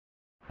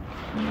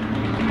Hey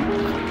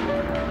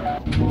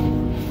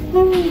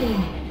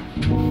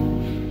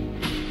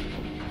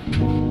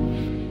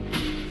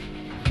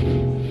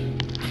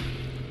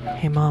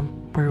Mom,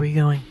 where are we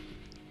going?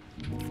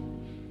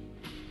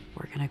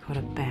 We're gonna go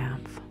to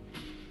Banff.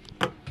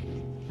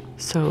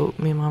 So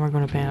me and Mom are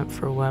going to Banff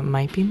for what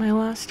might be my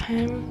last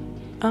time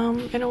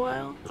in a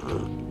while.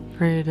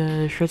 Ready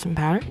to shred some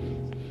powder?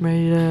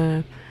 Ready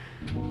to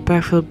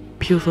backflip,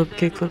 peel flip,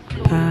 kickflip,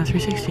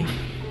 360.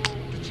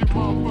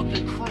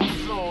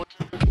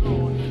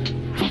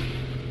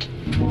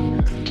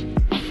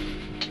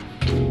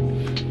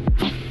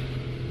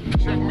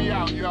 Check me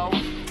out, yo.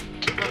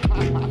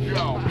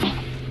 Yo.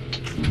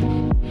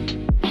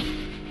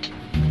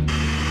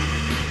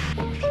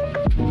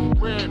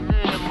 Red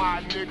man,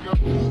 my nigga.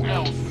 Who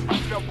else?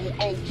 Double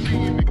OG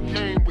in the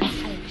game with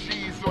 2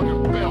 G's on the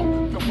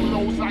belt. The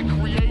flows I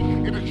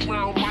create, it'll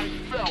drown Mike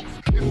Phelps.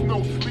 It's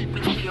no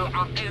sleeping here.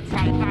 I'm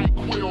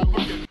anti-NyQuil.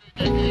 Look at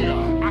here.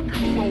 I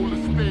control the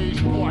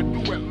stage, boy. I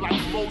do it like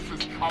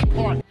Moses. I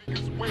part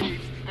niggas'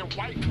 waves and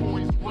white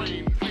boys'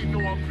 rain. They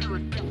know I'm pure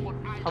death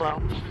when I. Hello.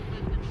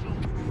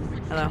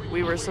 Hello.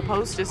 We were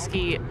supposed to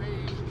ski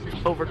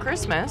over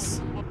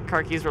Christmas.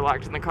 Car keys were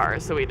locked in the car,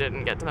 so we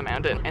didn't get to the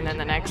mountain. And then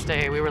the next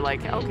day we were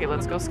like, okay,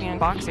 let's go ski on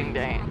Boxing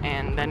Day.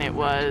 And then it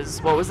was,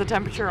 what was the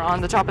temperature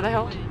on the top of the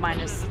hill?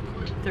 Minus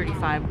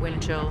 35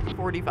 wind chill.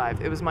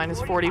 45. It was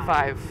minus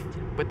 45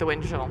 with the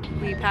wind chill.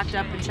 We packed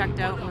up and checked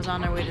out and was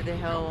on our way to the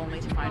hill only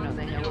to find out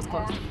the hill was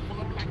closed.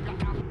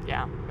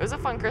 Yeah, it was a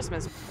fun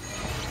Christmas.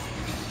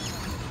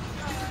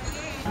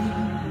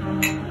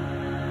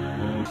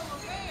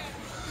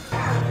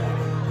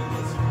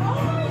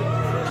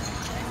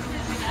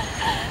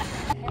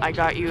 I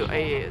got you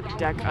a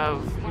deck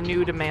of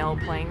new to male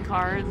playing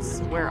cards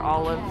where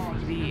all of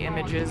the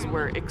images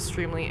were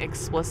extremely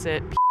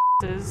explicit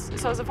pieces.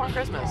 So it was a fun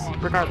Christmas,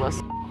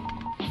 regardless.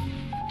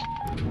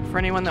 For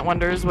anyone that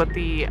wonders what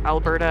the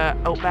Alberta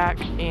outback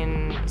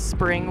in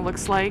spring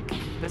looks like,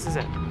 this is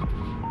it.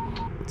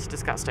 It's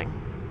disgusting.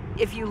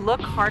 If you look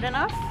hard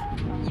enough,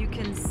 you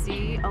can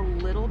see a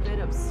little bit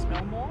of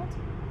snow mold.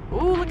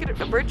 Ooh, look at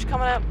it, a bridge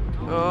coming up.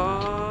 Oh,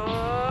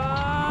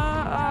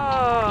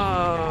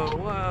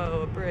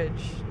 whoa, a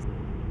bridge.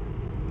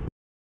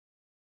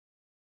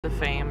 The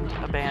famed,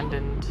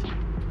 abandoned,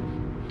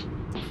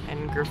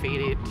 and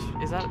graffitied.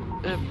 Is that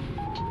a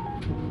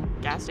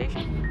gas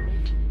station?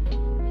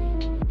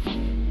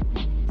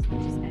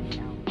 Just any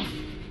alley.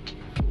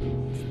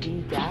 It's the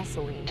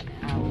gasoline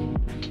alley.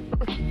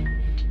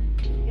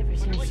 You ever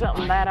seen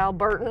something that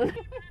Albertan?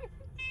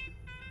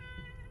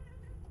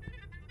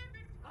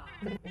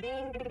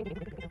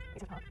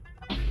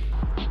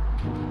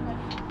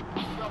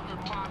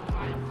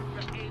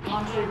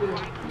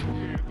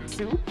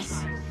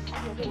 Soups?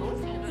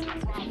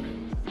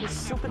 The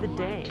soup of the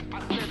day.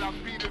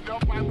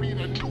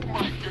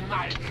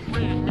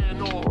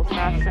 Old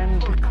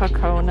fashioned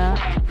coconut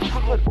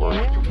chocolate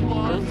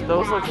Oreo.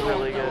 Those look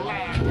really good.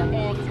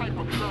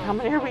 How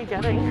many are we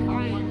getting?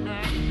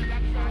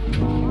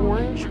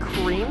 Orange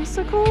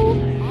creamsicle?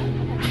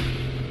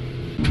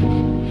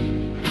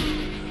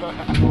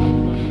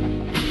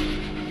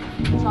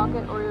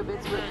 Chocolate Oreo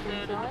bits with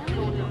cream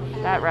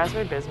filling. That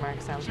raspberry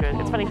Bismarck sounds good.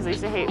 It's funny because I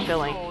used to hate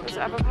filling. It's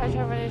apple pie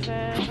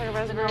combination, chocolate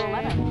raspberry.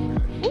 Lemon.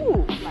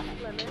 Ooh!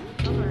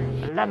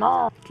 Lemon.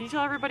 Lemon! Can you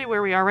tell everybody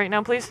where we are right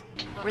now, please?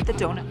 We're at the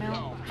donut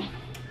mill.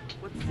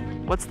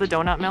 What's the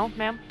donut mill,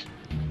 ma'am?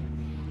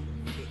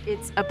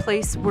 It's a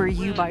place where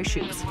you buy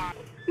shoes.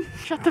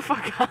 Shut the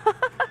fuck up.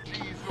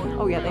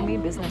 Oh yeah, they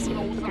mean business here.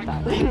 Look at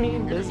that. They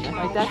mean business.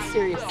 Like, that's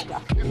serious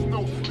stuff. Can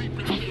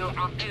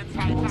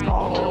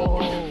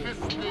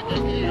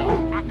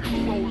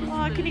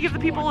you give the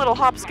people a little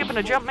hop, skip, and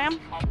a jump, ma'am?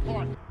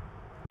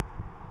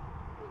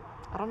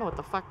 I don't know what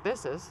the fuck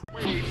this is.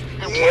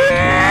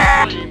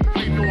 Yeah!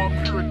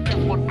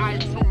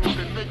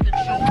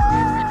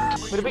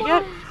 What did we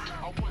get?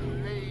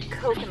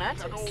 Coconut,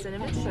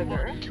 cinnamon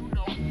sugar,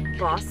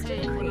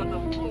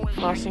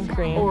 Boston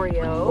cream,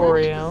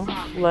 Oreo,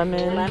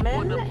 lemon, and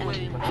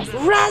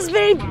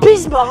raspberry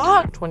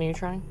Bismarck. Which one are you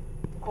trying?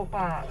 How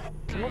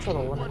much are the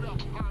lemon?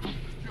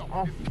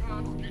 Oh.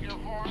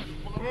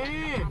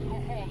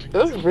 It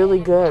was really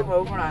good.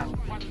 coconut.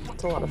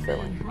 It's a lot of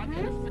filling.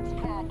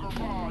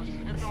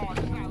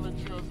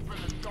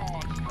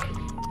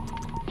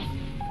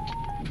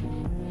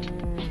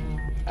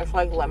 It's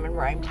like lemon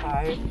meringue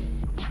pie.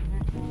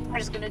 I'm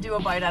just gonna do a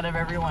bite out of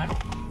everyone.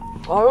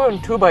 I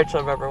want 2 bites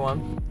of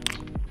everyone.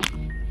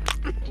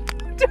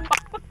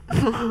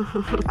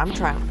 I'm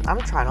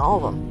trying all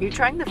of them. You're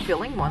trying the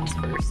filling ones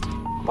first.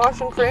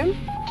 Boston cream?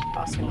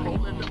 Boston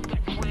cream.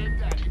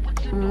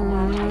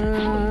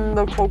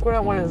 The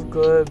coconut one is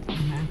good. I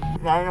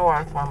don't know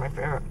why it's one of my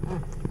favorite.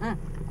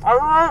 I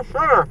love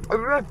sugar.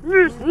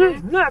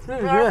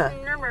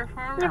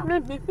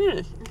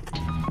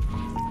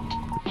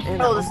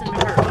 Oh, the cinnamon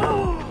sugar.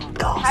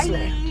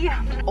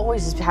 Hi.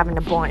 Always just having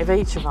a bite of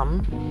each of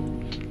them.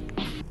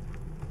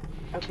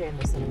 Okay, and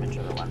the cinnamon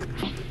sugar one.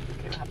 Okay,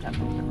 we'll have to have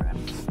one for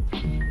everyone.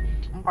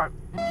 Okay.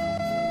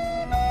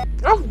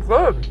 That's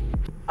good.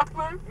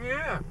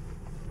 Yeah.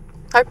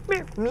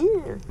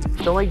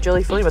 Don't like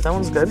jelly filling, but that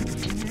one's good.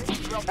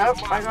 Oh,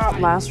 I got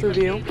Last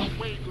review.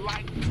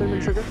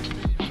 Cinnamon sugar.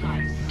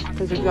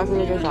 That's exactly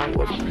like I thought it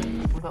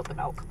would. without the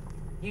milk.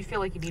 You feel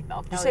like you need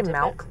milk. Did you say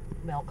milk?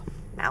 Milk.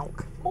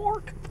 Milk.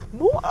 Mork.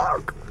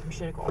 Mark. I'm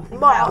sure go.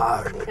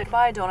 Mark.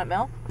 Goodbye, Donut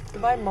Mill.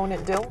 Goodbye,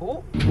 Monit Dill.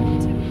 Oh.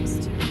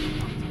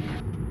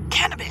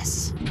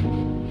 Cannabis.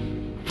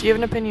 Do you have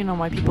an opinion on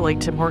why people like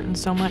Tim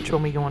Hortons so much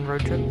when we go on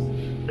road trips?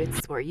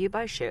 It's where you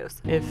buy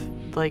shoes. If,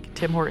 like,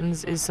 Tim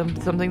Hortons is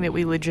something that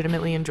we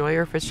legitimately enjoy,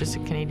 or if it's just a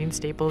Canadian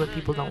staple that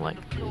people don't like.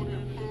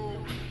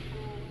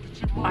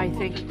 I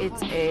think it's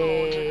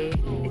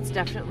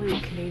definitely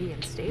a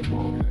Canadian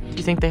staple. Do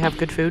you think they have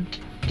good food?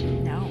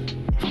 No.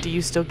 Do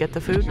you still get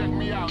the food?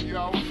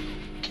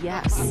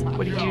 Yes.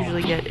 What do you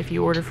usually get if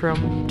you order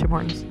from Tim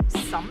Hortons?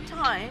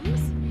 Sometimes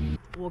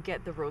we'll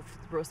get the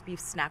roast beef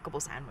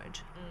snackable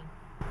sandwich.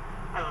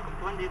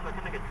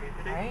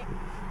 Right?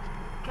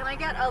 Can I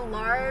get a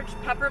large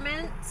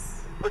peppermint?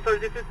 Oh, sorry,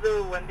 this is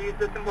the Wendy's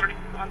that's importing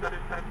on the other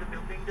side of the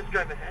building. Just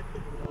drive ahead.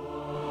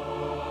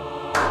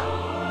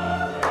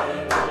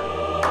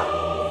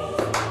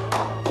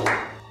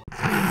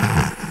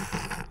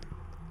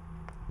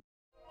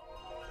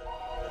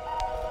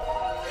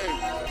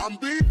 I'm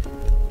big.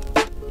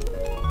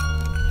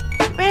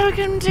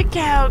 Welcome to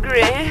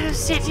Calgary, a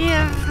city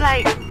of,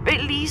 like,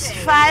 at least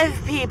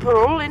 5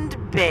 people and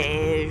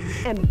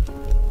beige.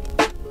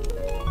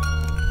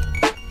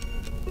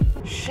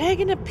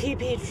 Shaking a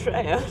pee-pee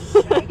trail.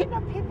 Shaking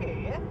a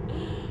pee-pee.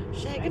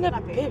 Shaking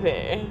a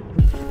pee-pee.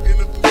 In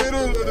the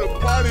middle of the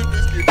party,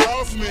 bitch, get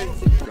off me.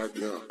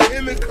 Goddamn.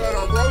 In the cut,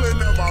 I'm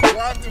rolling up my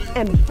broccoli.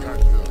 Goddamn.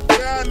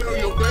 Yeah, I know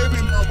your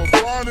baby mama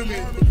fond of me.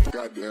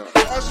 Goddamn.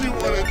 All she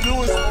wanna do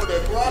is hold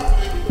that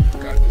broccoli.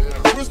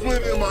 Goddamn.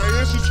 Whispering in my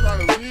ear, she's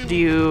trying to leave. Do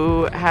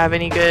you have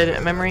any good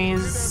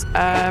memories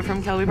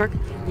from Calgary Park?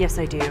 Yes,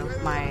 I do.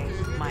 My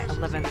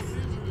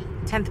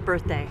 10th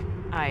birthday,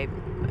 I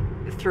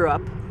threw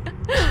up.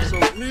 So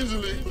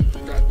easily.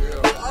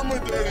 Goddamn. I'm a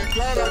dirty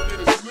clown, I did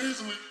it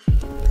sleazily.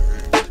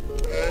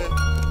 And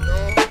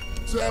don't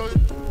tell it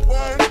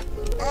what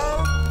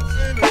I'm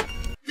finna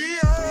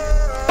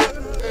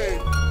beyond. Hey,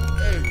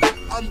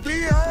 I'm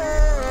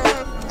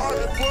beyond all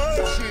that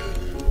bullshit.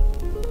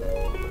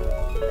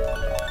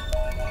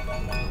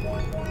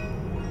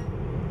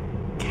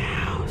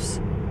 Cows.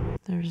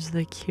 There's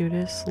the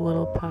cutest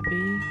little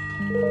puppy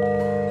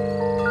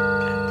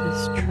at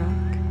this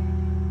truck.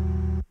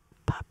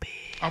 Puppy.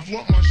 I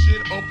flaunt my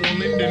shit up on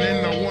Linden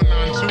and the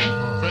 192.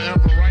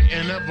 Forever right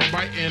and ever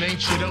biting,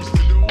 ain't shit else to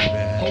do.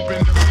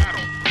 Hoping to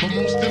battle, but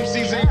most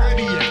MCs ain't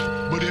ready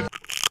yet. But if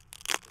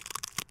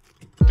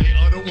they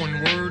utter one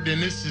word,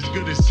 then it's as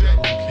good as set.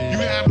 You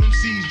have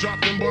MCs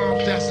dropping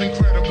bombs, that's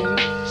incredible.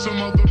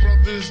 Some other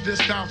brothers, their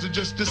styles are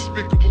just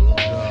despicable.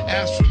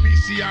 As for me,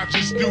 see, I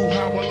just do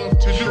how I love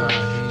to do.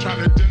 Try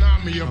to deny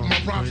me of my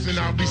props and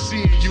I'll be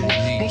seeing you.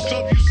 Most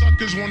of you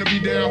suckers wanna be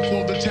down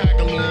for the tag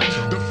along.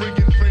 The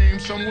friggin' fame,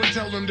 some would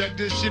tell them that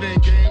this shit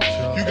ain't game.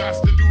 You got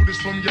to do this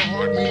from your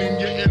heart, meaning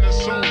your inner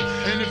soul.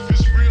 And if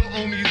it's real,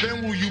 only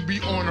then will you be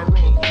on a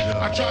roll.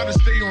 I try to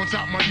stay on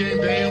top of my game,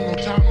 there ain't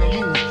no time to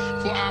lose.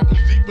 For albums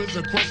deep as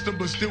a cluster,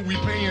 but still we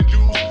paying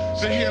dues.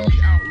 So hear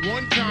me out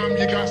one time,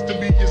 you got to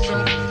be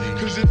yourself.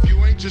 Cause if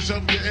you ain't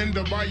yourself, you end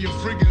up by your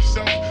friggin'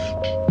 self.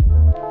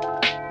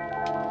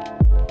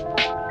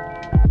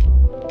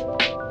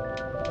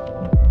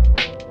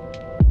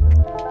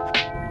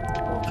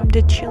 Welcome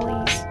to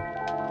Chili's.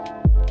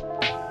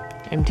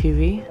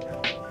 MTV.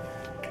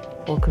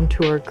 Welcome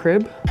to our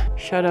crib.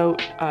 Shout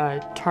out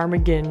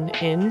Ptarmagin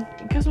Inn.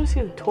 You guys want to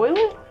see the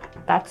toilet?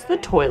 That's the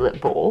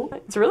toilet bowl.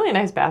 It's a really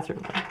nice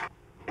bathroom though.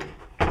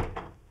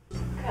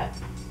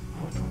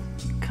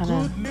 Kind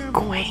of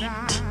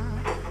quaint.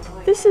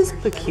 This is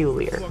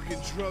peculiar. Look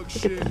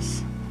at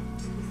this.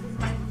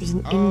 There's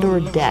an indoor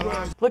deck.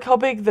 Look how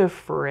big the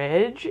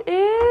fridge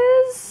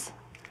is.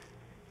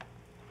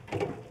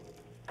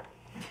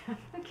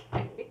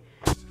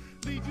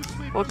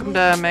 Welcome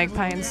to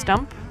Magpie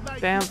Stump,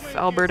 Banff,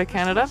 Alberta,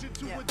 Canada.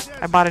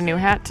 I bought a new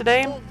hat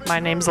today. My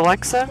name's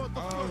Alexa.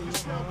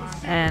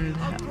 And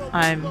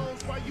I'm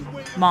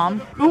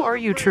Mom. Who are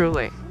you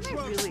truly?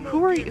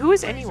 Who are you? Who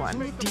is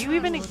anyone? Do we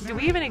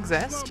even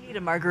exist? Need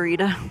a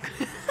margarita.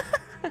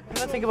 I'm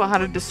gonna think about how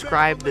to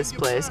describe this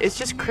place. It's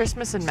just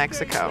Christmas in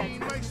Mexico.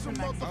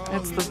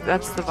 That's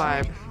the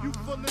vibe.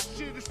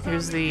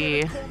 Here's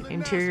the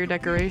interior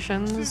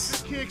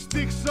decorations.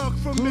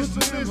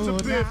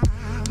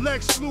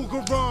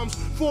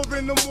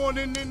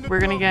 We're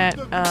gonna get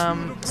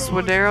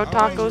suadero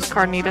tacos,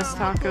 carnitas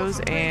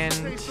tacos, and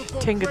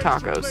tinga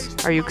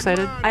tacos. Are you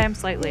excited? I am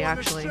slightly,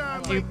 actually.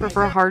 Do you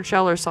prefer hard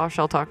shell or soft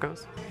shell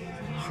tacos?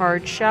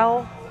 Hard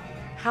shell?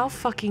 How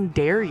fucking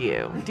dare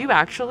you? Do you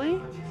actually?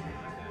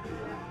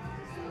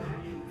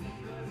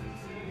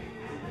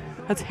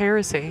 That's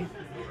heresy.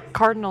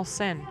 Cardinal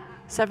sin.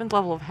 7th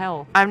level of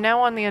hell. I'm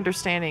now on the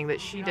understanding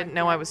that she didn't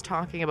know I was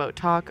talking about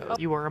tacos.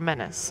 You are a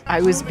menace.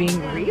 I was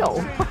being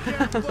real.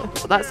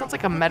 Well, that sounds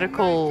like a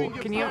medical.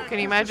 Can you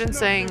imagine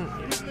saying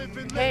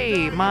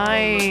Hey,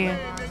 my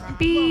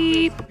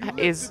beep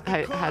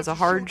has a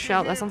hard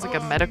shout. That sounds like a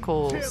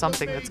medical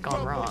something that's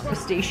gone wrong.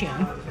 Station.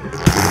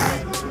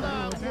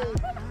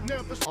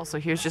 Also,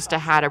 here's just a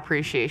hat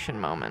appreciation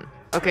moment.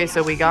 Okay,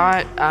 so we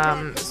got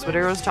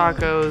Suadero's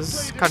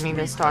tacos,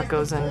 Carnitas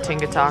tacos, and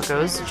Tinga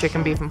tacos,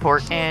 chicken, beef, and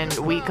pork, and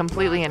we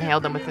completely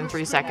inhaled them within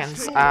 3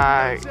 seconds.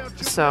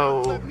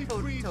 So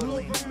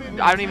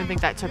I don't even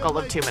think that took all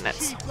of 2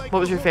 minutes. What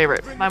was your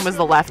favorite? Mine was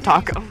the left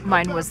taco.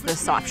 Mine was the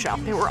soft shell.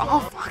 They were all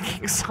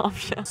fucking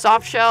soft shell.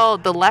 Soft shell,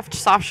 the left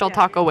soft shell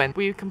taco win.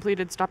 We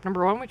completed stop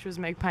number 1, which was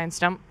Magpie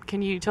Stump.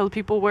 Can you tell the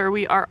people where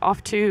we are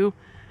off to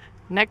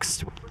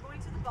next? We're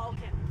going to the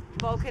Balkan.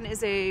 Balkan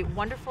is a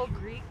wonderful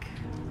Greek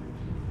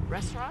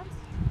restaurant.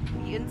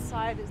 The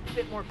inside is a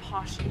bit more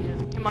posh.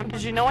 Hey, Mom,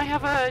 did you know I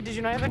have a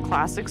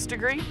classics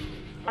degree?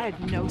 I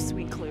had no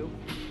sweet clue.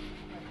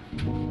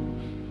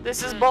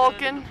 This is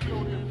Balkan.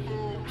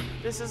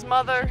 This is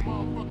Mother.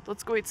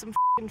 Let's go eat some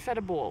f***ing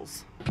feta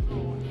balls.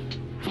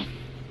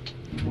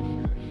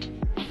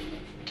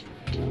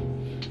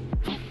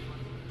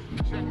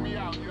 Check me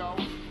out, yo.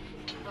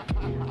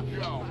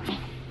 Yo.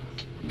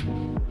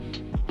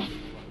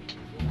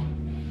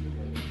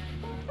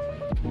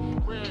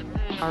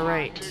 All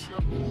right,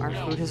 our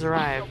food has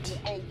arrived.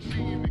 I'm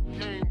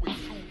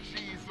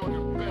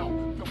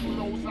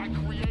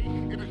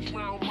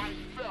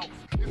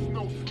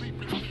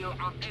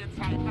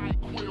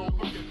anti-NyQuil.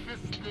 Look at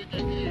this nigga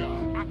here.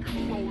 I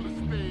control the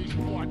stage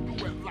before I do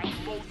it like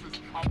Moses.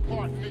 I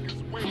part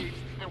niggas' waves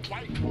and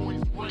white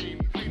boys'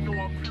 rain. They know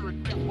I'm pure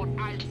death on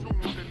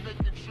iTunes and they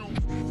can choose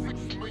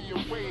 6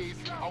 million ways.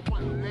 I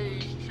want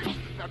lays chicks,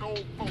 that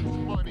old folks'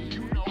 money,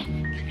 you know,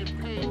 getting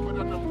paid but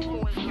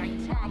unemployed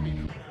like Tommy.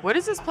 What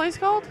is this place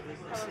called?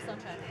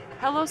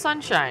 Hello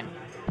Sunshine.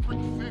 Brick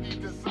City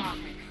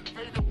designed me.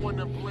 They the one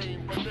to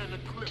blame, but then a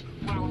clip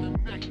round the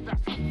neck,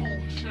 that's a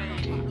food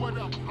chain. What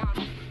up,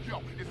 homie?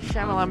 Yo, it's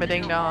Shamalama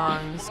ding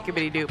dong,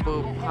 skibbity doop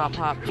boop, hop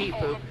hop beep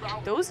boop.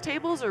 Those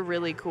tables are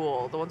really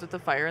cool. The ones with the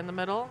fire in the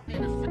middle.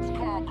 Look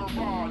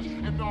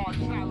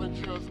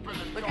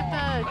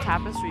at the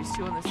tapestries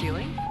too on the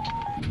ceiling.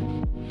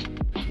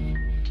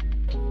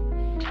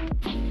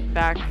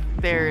 Back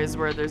there is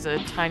where there's a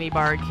tiny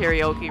bar,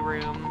 karaoke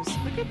rooms.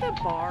 Look at the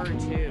bar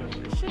too.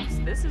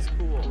 This is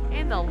cool.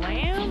 And the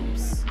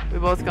lamps. We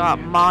both got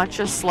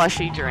matcha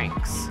slushy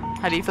drinks.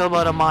 How do you feel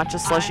about a matcha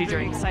slushy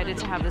drink? I'm excited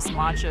to have this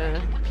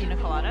matcha pina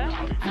colada.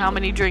 How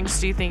many drinks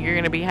do you think you're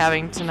going to be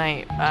having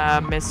tonight,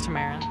 Miss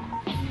Tamara?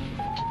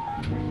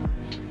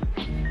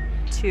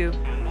 2.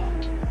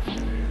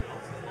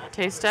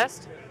 Taste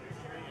test?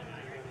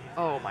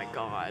 Oh my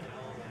god.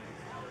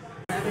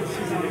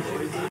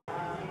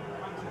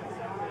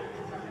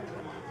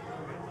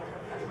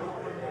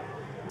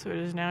 So it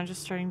is now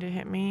just starting to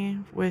hit me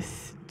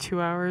with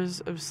 2 hours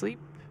of sleep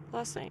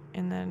last night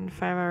and then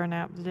 5-hour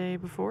nap the day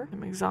before.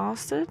 I'm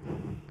exhausted.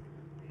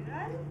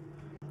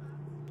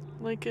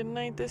 Like at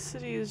night, this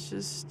city is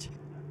just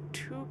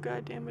too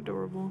goddamn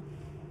adorable.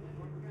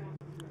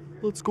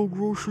 Let's go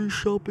grocery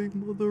shopping,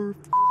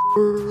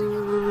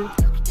 motherfucker.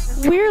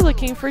 We're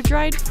looking for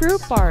dried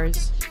fruit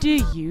bars. Do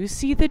you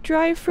see the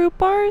dried fruit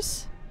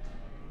bars?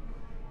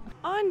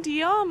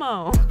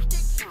 Andiamo.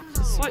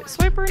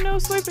 Swiper, no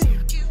swiping.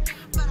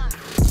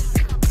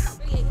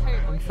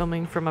 I'm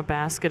filming from a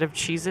basket of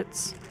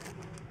Cheez-Its.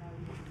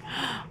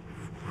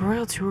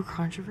 Royal tour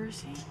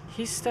controversy?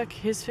 He stuck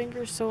his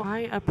finger so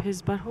high up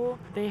his butthole,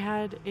 they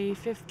had a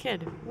 5th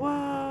kid.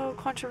 Whoa,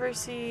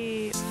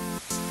 controversy.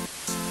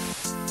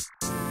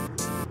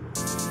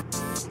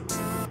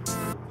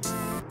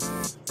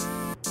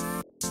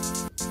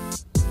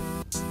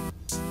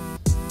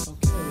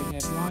 Okay, we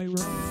have my room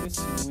office,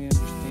 and we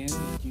understand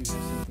that you have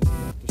something you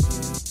have to say.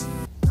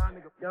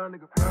 Young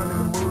nigga,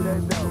 move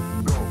that dope.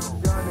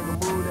 Young nigga,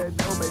 move that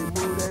dope, baby,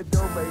 move that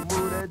dope, baby,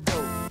 move that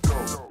dope.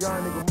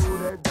 Young nigga, move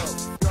that dope.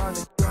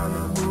 Young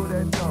nigga, move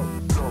that dope.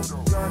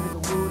 Young nigga,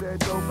 move that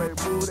dope, baby,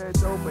 move that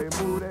dope, baby,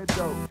 move that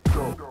dope.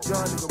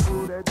 Young nigga,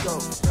 move that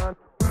dope.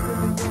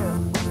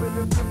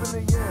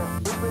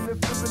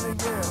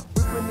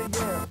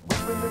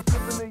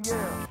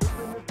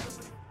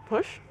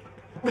 Push?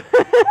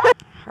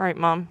 Alright,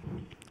 Mom.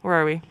 Where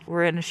are we?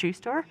 We're in a shoe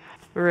store.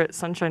 We're at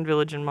Sunshine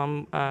Village and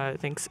Mom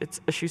thinks it's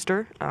a shoe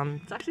store.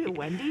 It's actually a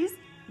Wendy's.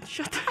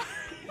 Shut the...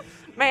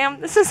 Ma'am,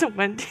 this isn't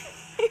Wendy's.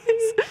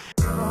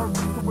 Hello,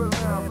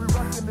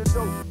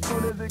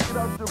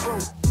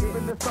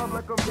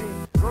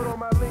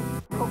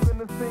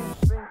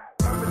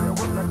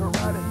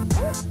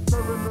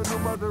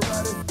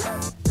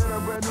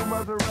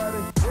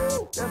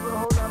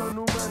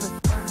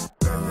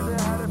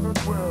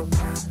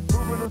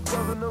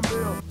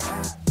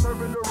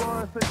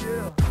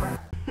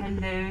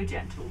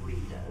 gentle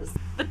readers.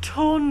 The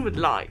Ton would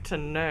like to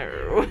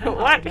know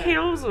what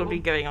hills will be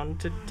going on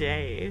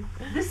today.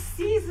 The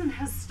season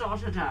has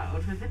started out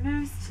with the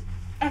most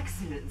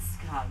excellent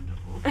scandal.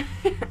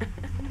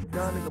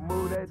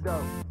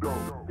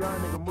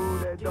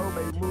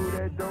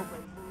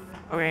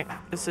 Okay,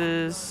 this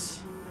is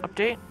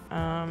update.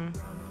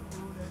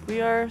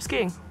 We are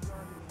skiing.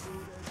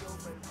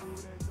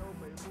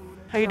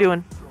 How you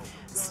doing?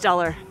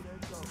 Stellar.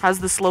 How's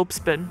the slopes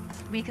been?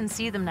 We can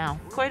see them now.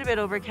 Quite a bit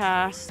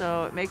overcast,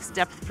 so it makes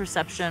depth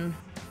perception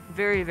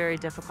very, very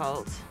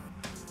difficult.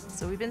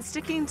 So we've been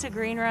sticking to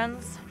green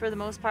runs for the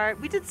most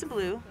part. We did some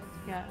blue.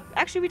 Yeah.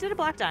 Actually, we did a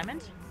black diamond.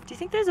 Do you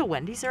think there's a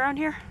Wendy's around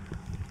here?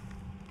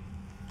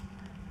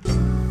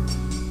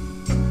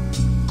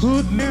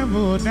 Could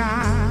never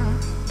die.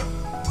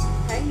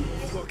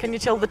 Can you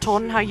tell the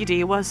ton how your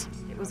day was?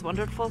 It was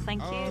wonderful,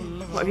 thank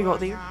you. What have you got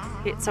there?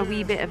 It's a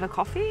wee bit of a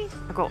coffee.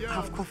 I got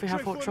half coffee,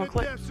 half hot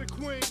chocolate.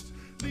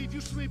 Leave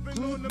you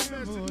sleeping on the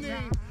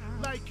mezzanine.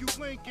 Like you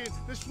Lincoln,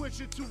 then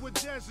switch it to a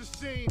desert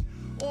scene.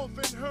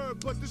 Often heard,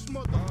 but this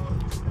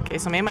motherfucker. Okay,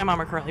 so me and my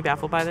mom are currently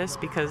baffled by this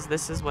because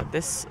this is what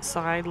this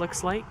side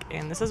looks like,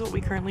 and this is what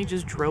we currently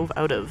just drove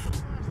out of.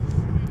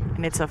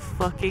 And it's a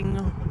fucking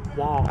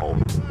wall.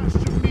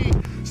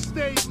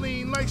 Stay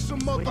lean like some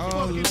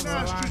motherfucking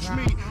ostrich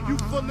meat. You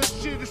full of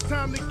shit, it's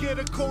time to get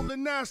a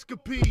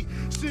colonoscopy.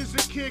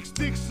 Scissor kicks,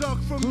 dick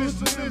suck from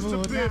Miss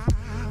Elizabeth.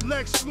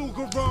 Lex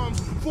Luger arms,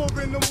 4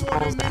 in the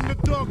morning in the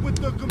dark with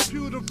the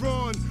computer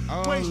on.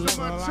 Wasting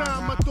my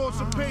time, my thoughts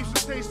of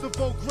patience, taste of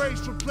old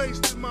grace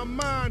replaced in my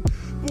mind.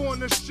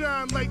 Born to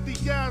shine like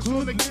the eyes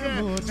on a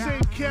cat.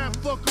 Same cat,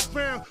 fuck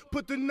around,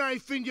 put the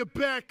knife in your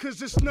back,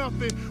 cause it's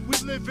nothing. We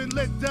live and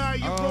let die,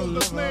 you roll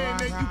the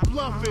land and you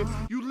bluff it.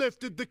 You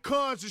lifted the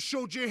cards and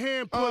showed your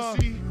hand,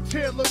 pussy.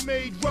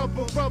 Tailor-made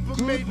rubber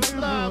made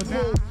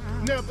reliable.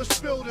 Never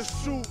spilled a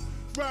soup,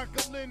 rock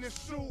a linen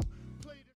suit.